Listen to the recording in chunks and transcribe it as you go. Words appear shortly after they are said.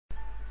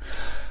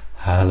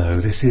Hello,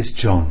 this is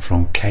John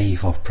from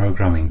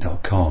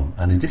caveofprogramming.com,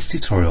 and in this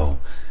tutorial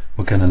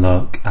we're going to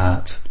look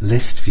at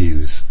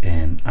ListViews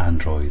in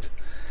Android.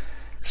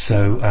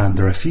 So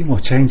there are a few more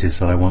changes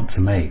that I want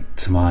to make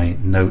to my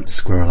Note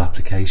Squirrel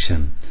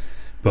application,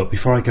 but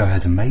before I go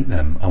ahead and make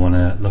them, I want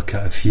to look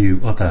at a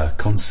few other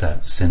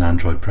concepts in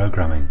Android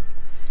programming.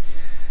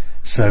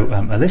 So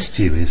a list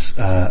view is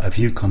a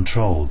view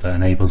control that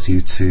enables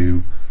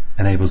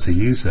the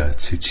user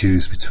to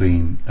choose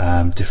between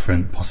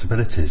different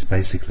possibilities,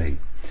 basically.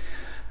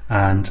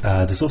 And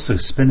there's also a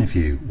spinner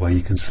view where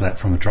you can select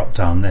from a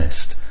drop-down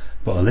list,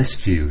 but a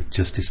list view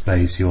just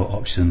displays your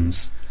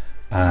options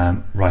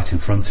right in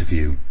front of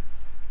you.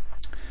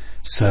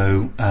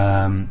 So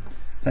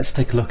let's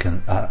take a look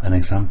at an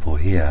example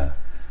here,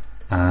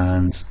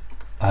 and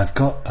I've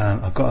got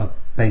a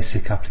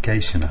basic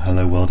application, a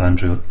Hello World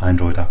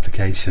Android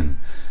application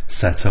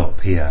set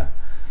up here,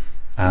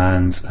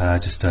 and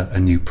just a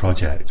new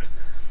project.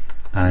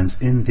 And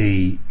in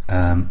the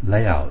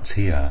layout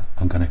here,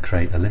 I'm going to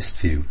create a list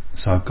view.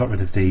 So I've got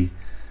rid of the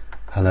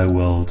Hello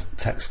World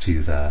text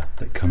view there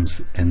that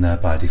comes in there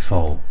by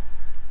default,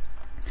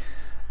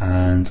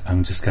 and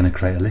I'm just going to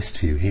create a list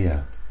view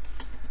here.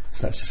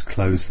 So let's just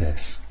close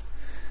this,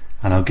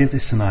 and I'll give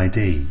this an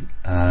ID.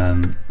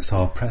 So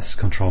I'll press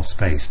Control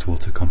Space to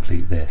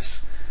autocomplete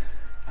this,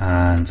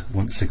 and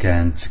once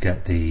again to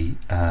get the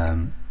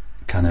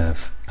kind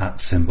of @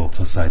 symbol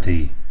plus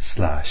ID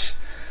 /.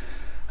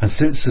 And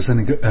since there's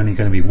only going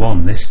to be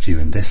one list view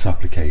in this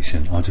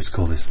application, I'll just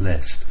call this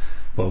list.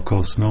 But of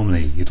course,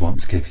 normally you'd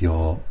want to give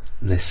your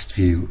list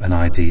view an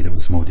ID that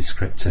was more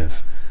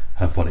descriptive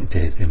of what it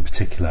did in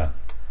particular.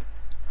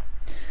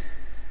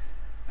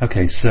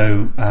 Okay,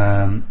 so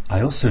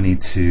I also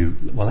need to,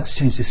 well, let's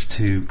change this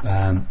to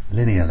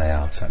linear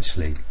layout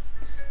actually,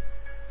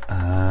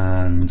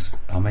 and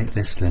I'll make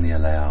this linear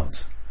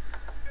layout.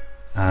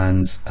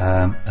 And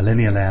a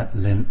linear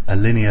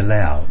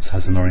layout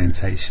has an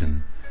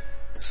orientation,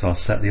 so I'll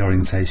set the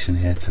orientation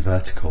here to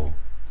vertical,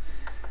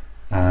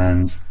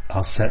 and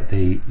I'll set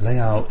the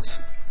layout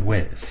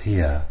width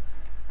here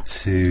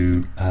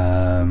to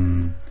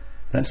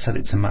let's set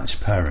it to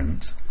match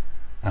parent,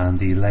 and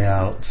the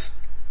layout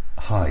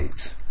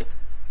height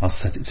I'll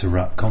set it to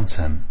wrap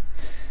content.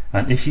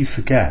 And if you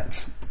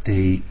forget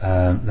the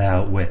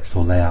layout width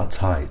or layout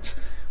height,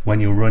 when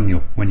you run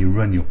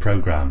your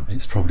program,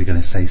 it's probably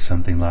going to say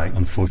something like,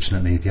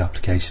 unfortunately the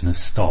application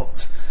has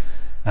stopped.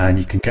 And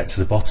you can get to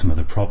the bottom of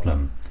the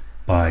problem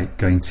by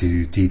going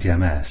to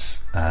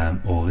DDMS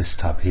or this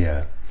tab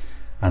here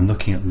and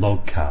looking at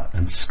logcat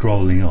and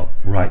scrolling up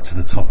right to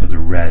the top of the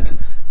red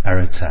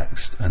error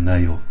text, and there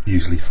you'll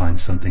usually find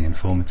something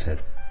informative.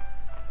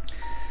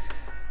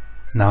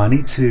 Now I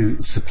need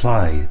to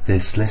supply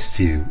this list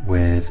view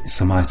with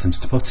some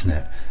items to put in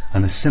it,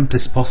 and the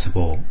simplest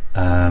possible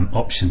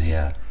option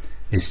here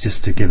is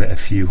just to give it a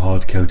few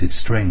hard-coded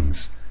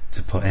strings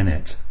to put in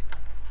it.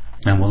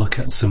 And we'll look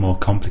at some more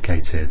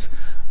complicated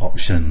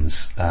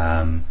options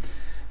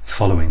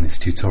following this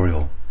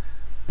tutorial.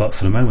 But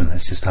for the moment,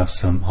 let's just have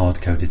some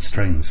hard-coded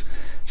strings.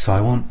 So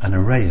I want an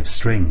array of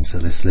strings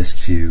that this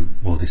list view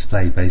will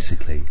display,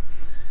 basically.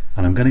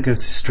 And I'm going to go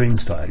to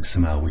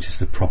strings.xml, which is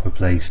the proper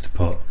place to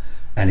put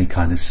any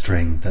kind of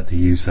string that the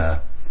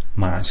user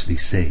might actually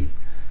see.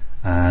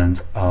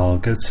 And I'll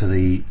go to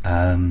the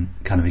kind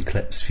of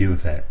Eclipse view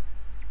of it.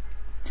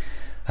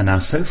 And now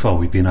so far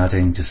we've been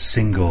adding just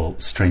single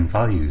string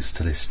values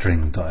to this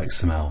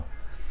string.xml,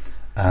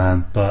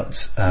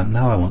 but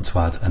now I want to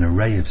add an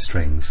array of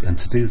strings, and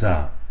to do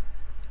that,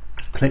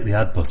 click the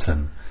Add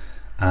button,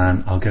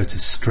 and I'll go to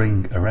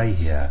String Array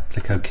here,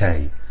 click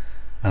OK,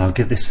 and I'll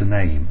give this a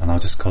name, and I'll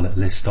just call it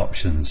List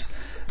Options.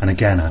 And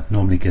again, I'd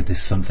normally give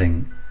this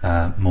something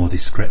more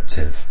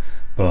descriptive,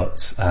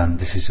 but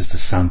this is just a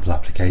sample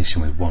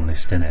application with one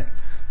list in it,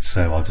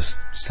 so I'll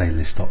just say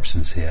List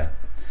Options here.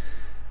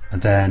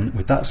 And then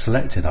with that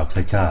selected, I'll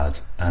click Add,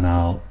 and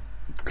I'll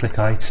click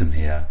Item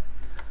here,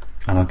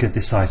 and I'll give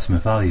this item a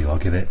value. I'll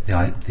give it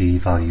the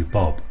value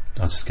Bob.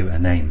 I'll just give it a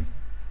name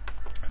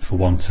for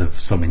want of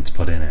something to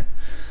put in it.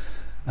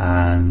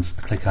 And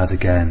I click Add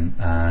again,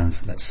 and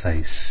let's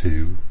say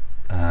Sue.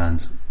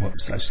 And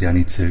whoops, actually I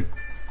need to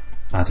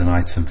add an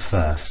item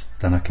first,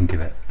 then I can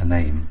give it a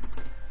name,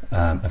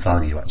 a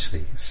value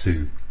actually,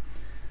 Sue.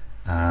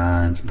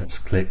 And let's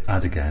click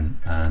Add again,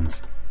 and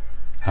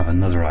have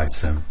another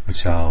item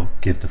which I'll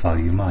give the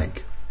value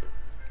Mike,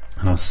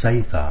 and I'll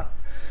save that,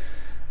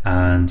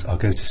 and I'll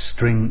go to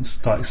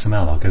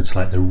strings.xml. I'll go to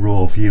like the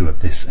raw view of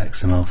this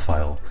XML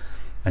file,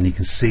 and you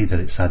can see that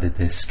it's added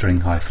this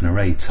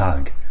string-array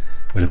tag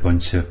with a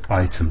bunch of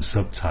item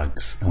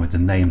subtags and with the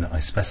name that I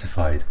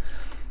specified.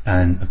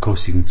 And of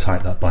course you can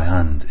type that by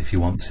hand if you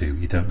want to.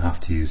 You don't have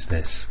to use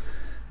this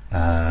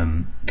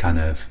kind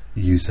of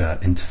user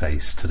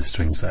interface to the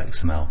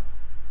strings.xml.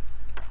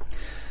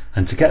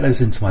 And to get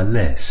those into my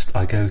list,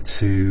 I go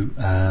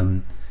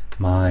to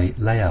my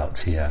layout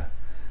here,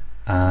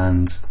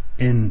 and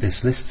in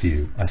this list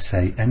view I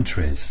say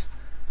entries,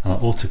 and I'll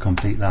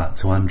autocomplete that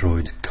to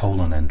Android :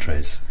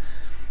 entries.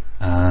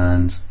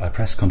 and I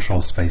press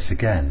Control Space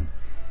again,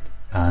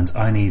 and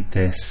I need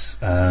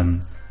this,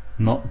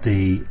 not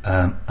the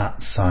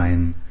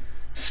 @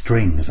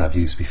 string as I've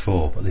used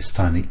before, but this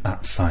time the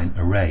 @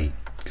 array,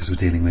 because we're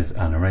dealing with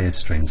an array of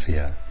strings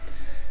here.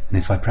 And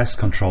if I press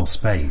Control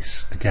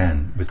Space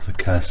again with the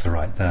cursor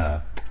right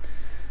there,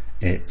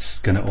 it's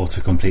going to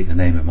autocomplete the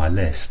name of my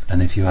list.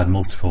 And if you had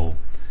multiple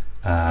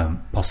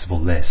possible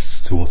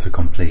lists to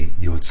autocomplete,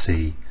 you would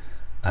see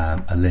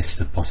a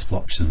list of possible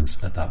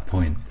options at that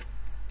point.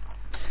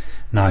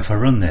 Now if I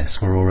run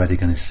this, we're already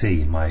going to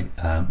see my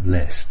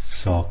list,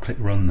 so I'll click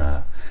Run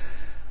there.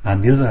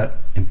 And the other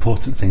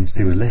important thing to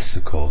do with lists,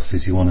 of course,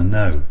 is you want to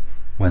know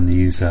when the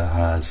user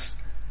has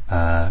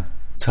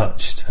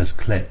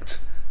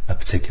clicked a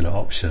particular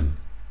option.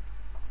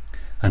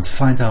 And to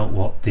find out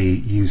what the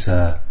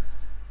user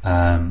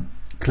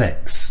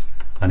clicks,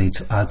 I need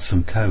to add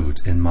some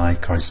code in my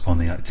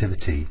corresponding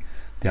activity,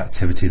 the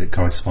activity that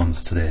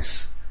corresponds to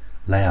this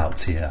layout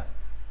here.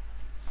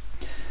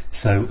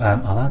 So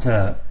I'll add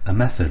a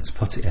method to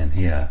put it in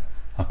here.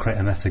 I'll create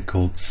a method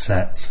called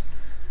set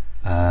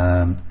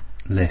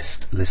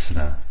list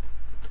listener,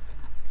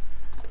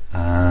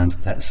 and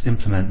let's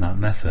implement that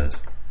method.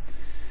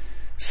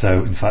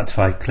 So in fact, if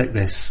I click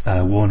this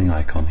warning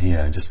icon here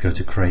and just go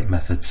to create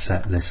method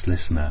set list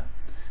listener,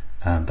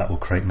 that will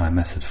create my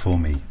method for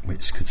me,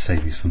 which could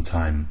save you some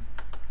time.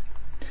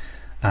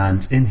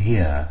 And in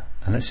here,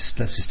 and let's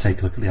just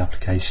take a look at the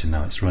application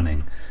now it's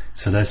running.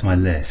 So there's my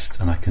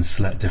list, and I can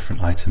select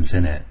different items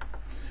in it.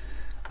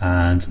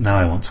 And now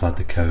I want to add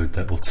the code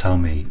that will tell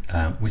me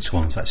which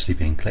one's actually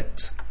being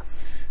clicked.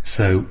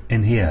 So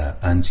in here,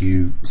 and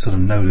you sort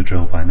of know the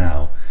drill by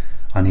now,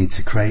 I need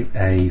to create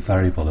a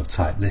variable of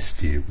type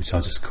ListView, which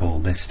I'll just call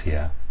list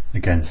here,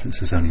 again since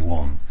there's only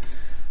one,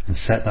 and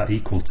set that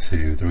equal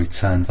to the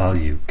return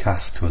value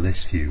cast to a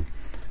list view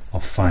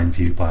of find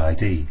view by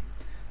ID.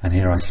 And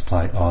here I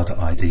supply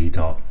r.id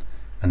dot,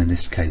 and in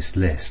this case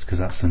list, because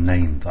that's the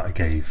name that I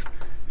gave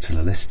to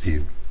the list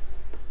view.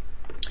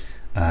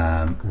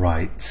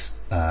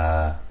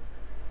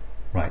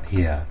 Right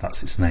here,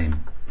 that's its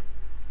name.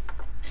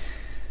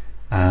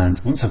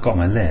 And once I've got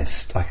my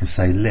list, I can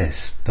say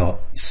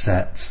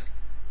list.set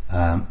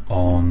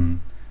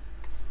on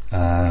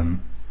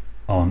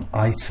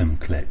item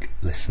click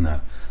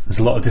listener. There's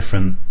a lot of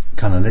different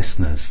kind of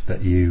listeners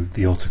that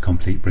the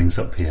autocomplete brings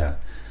up here,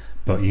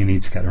 but you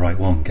need to get the right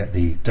one.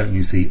 Don't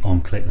use the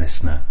on click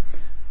listener.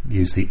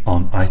 Use the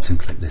on item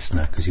click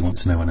listener, because you want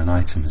to know when an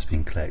item has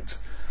been clicked.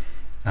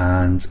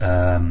 And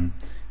you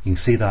can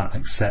see that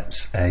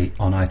accepts a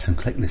on item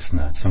click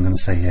listener. So I'm going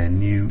to say here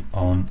new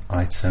on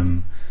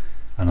item,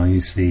 and I'll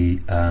use the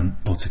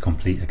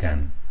autocomplete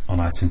again, on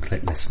item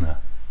click listener.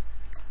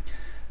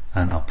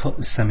 And I'll put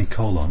the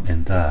semicolon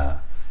in there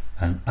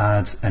and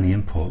add any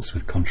imports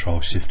with Control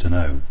Shift and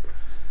O,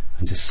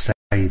 and just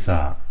save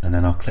that. And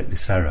then I'll click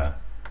this error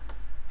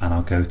and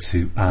I'll go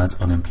to add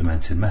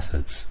unimplemented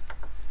methods.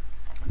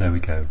 There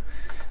we go.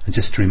 And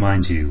just to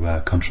remind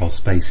you, Control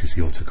Space is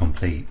the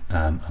autocomplete,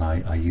 and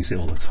I use it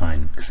all the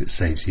time because it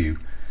saves you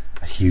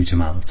a huge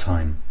amount of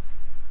time.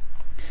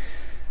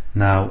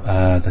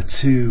 Now the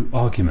two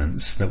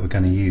arguments that we're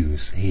going to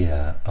use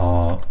here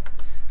are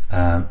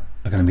going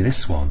to be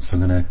this one. So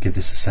I'm going to give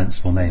this a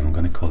sensible name. I'm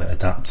going to call it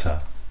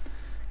adapter,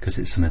 because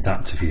it's an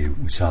adapter view,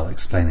 which I'll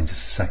explain in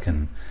just a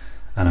second.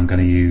 And I'm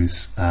going to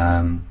use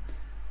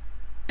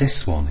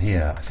this one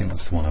here. I think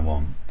that's the one I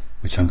want,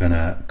 which I'm going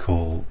to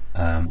call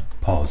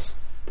pos,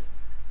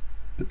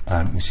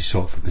 which is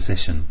short for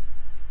position.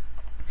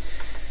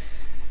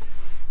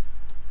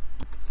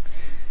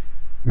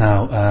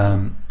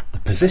 Now the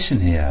position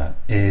here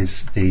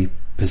is the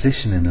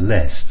position in the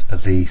list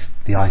of the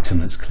item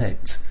that's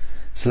clicked.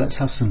 So let's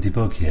have some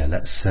debug here.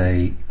 Let's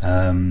say,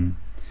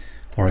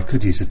 or I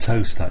could use a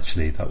toast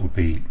actually, that would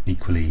be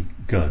equally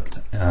good.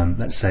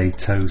 Let's say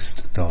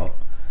toast dot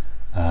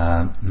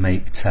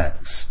make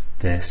text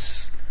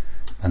this,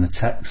 and the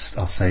text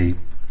I'll say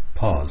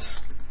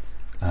pos,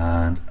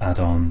 and add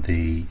on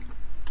the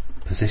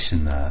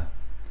position there,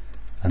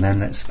 and then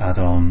let's add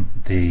on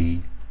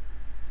the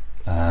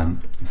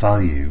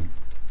value.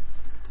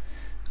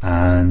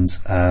 And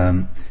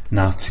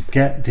now to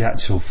get the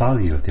actual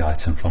value of the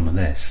item from the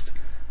list,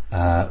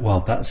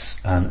 well,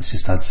 that's let's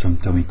just add some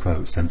dummy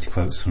quotes, empty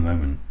quotes for a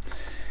moment.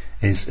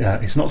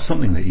 It's not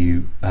something that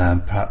you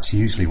perhaps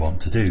usually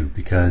want to do,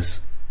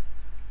 because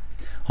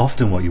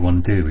often what you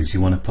want to do is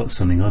you want to put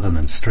something other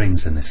than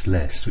strings in this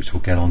list, which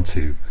we'll get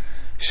onto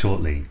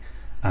shortly,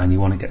 and you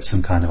want to get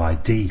some kind of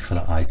ID for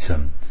that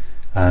item,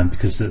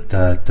 because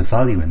the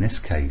value in this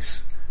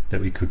case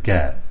that we could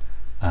get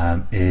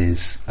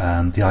is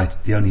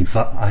the only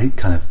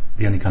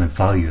kind of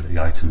value that the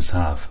items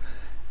have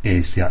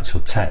is the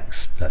actual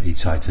text that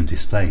each item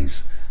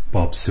displays,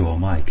 Bob, Sue or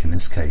Mike in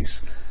this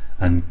case.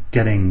 And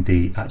getting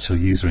the actual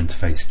user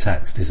interface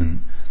text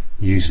isn't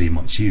usually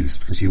much use,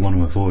 because you want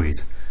to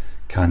avoid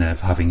kind of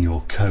having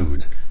your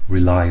code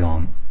rely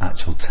on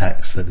actual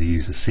text that the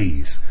user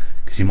sees,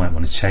 because you might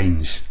want to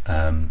change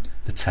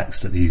the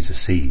text that the user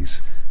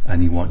sees,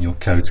 and you want your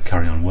code to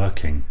carry on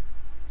working.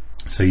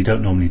 So you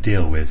don't normally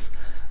deal with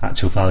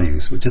actual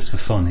values, but just for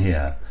fun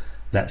here,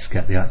 let's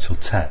get the actual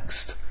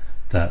text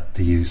that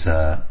the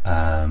user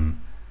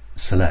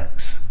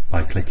selects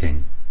by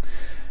clicking.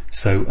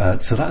 So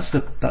that's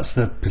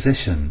the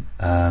position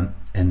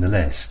in the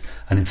list,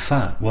 and in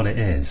fact what it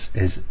is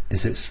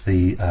it's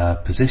the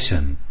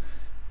position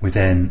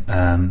within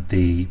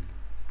the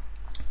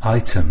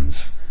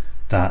items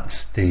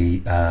that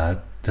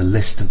the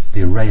list of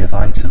the array of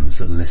items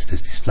that the list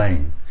is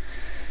displaying.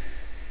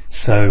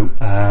 So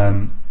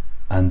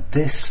and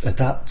this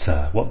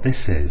adapter, what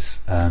this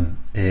is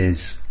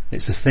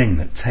it's a thing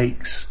that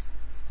takes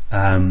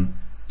in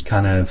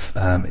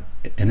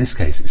this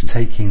case it's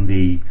taking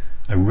the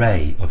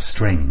array of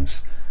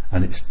strings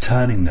and it's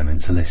turning them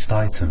into list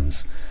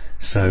items.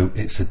 So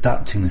it's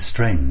adapting the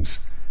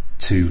strings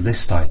to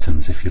list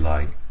items, if you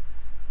like,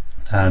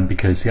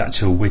 because the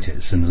actual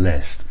widgets in the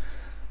list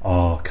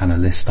are kind of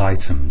list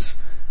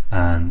items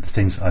and the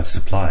things that I've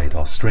supplied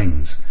are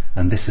strings,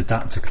 and this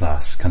adapter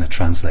class kind of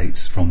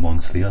translates from one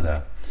to the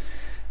other,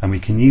 and we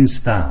can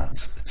use that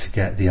to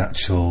get the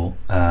actual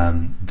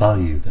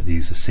value that the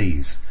user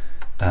sees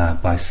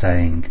by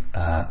saying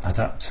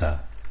adapter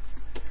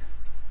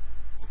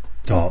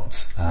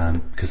dot,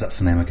 because that's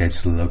the name I gave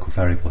to the local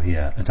variable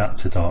here,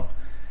 adapter dot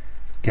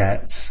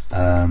get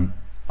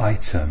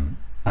item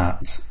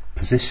at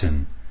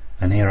position,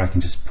 and here I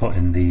can just put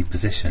in the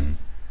position,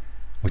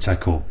 which I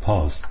call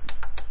pos,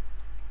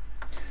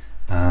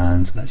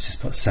 and let's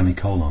just put a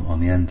semicolon on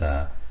the end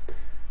there.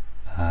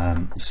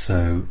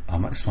 So I'll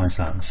maximize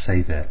that and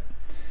save it.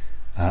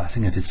 I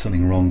think I did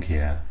something wrong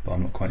here, but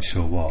I'm not quite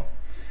sure what.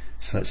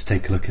 So let's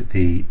take a look at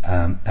the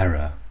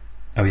error.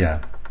 Oh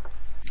yeah,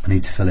 I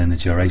need to fill in the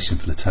duration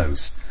for the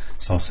toast,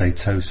 so I'll say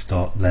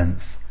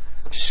toast.length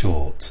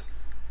short,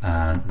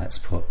 and let's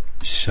put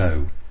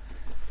show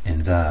in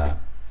there,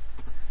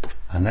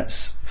 and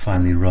let's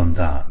finally run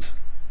that,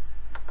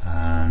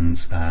 and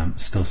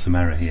still some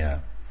error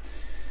here.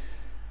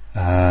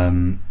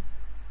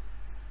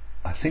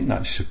 I think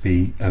that should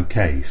be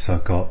okay. So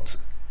I've got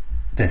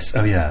this.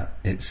 Oh yeah,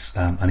 it's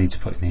I need to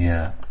put in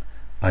here,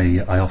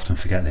 I often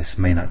forget this,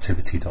 main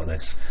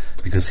activity.this,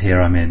 because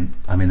here I'm in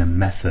a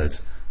method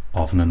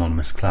of an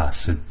anonymous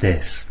class, so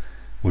this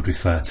would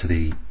refer to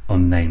the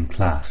unnamed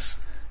class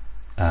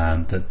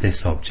that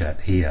this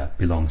object here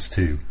belongs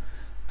to,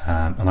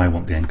 and I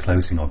want the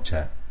enclosing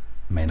object,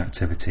 main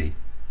activity.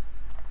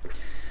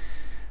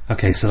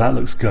 Okay, so that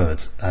looks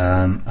good,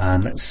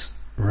 and let's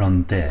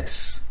run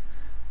this,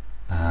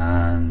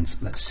 and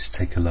let's just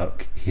take a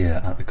look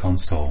here at the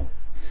console.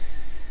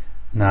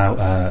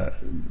 Now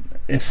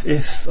if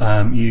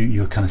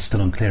you're kind of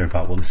still unclear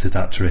about what this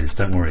adapter is,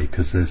 don't worry,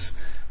 because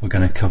we're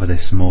going to cover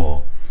this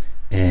more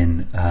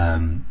in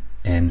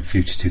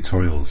future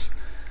tutorials,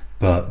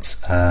 but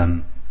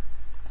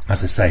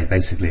as I say,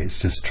 basically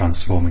it's just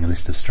transforming a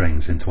list of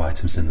strings into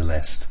items in the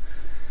list.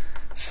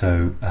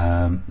 So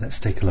let's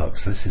take a look.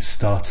 So this is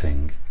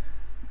starting,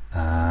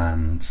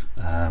 and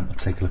I'll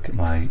take a look at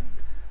my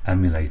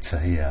emulator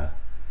here,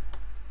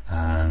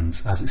 and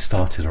as it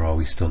started, or are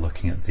we still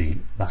looking at the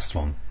last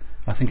one?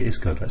 I think it is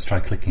good. Let's try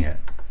clicking it.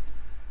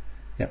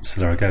 Yep,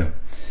 so there I go.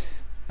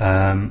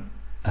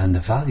 And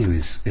the value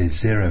is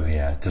 0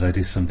 here. Did I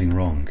do something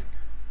wrong?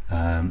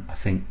 I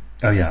think,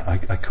 oh yeah,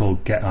 I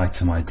called get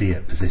item ID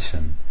at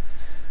position,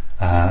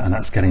 and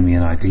that's getting me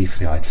an ID for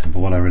the item, but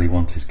what I really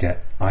want is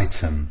get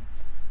item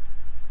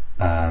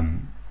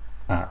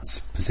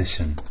at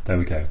position. There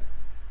we go.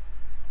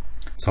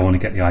 So I want to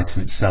get the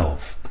item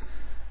itself,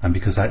 and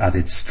because I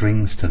added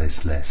strings to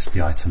this list,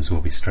 the items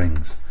will be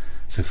strings.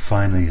 So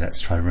finally,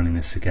 let's try running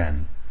this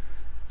again,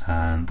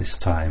 and this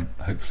time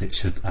hopefully it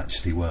should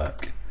actually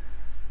work.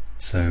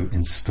 So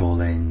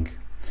installing,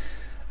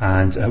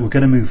 and we're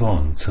going to move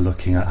on to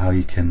looking at how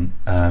you can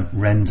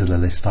render the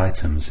list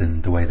items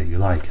in the way that you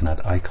like and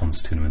add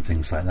icons to them and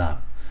things like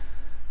that,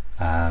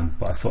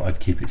 but I thought I'd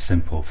keep it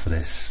simple for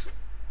this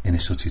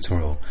initial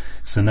tutorial.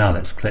 So now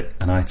let's click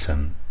an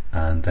item,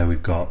 and there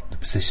we've got the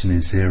position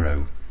is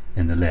 0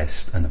 in the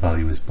list and the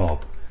value is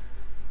Bob,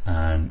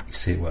 and you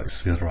see it works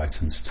for the other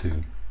items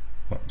too.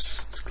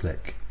 Whoops, let's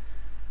click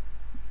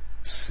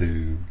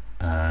Sue,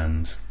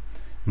 and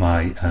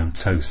my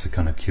toasts are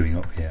kind of queuing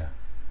up here.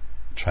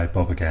 Try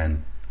Bob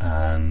again,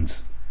 and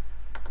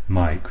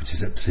Mike, which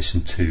is at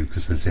position 2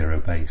 because they're 0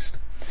 based.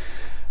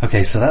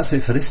 Okay, so that's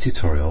it for this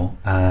tutorial,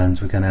 and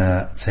we're going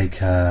to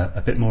take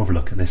a bit more of a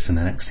look at this in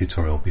the next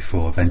tutorial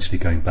before eventually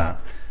going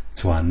back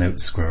to our Note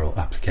Squirrel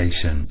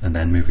application and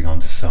then moving on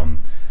to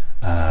some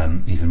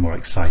even more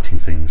exciting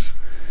things.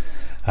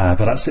 But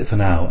that's it for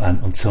now,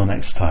 and until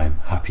next time,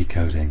 happy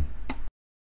coding.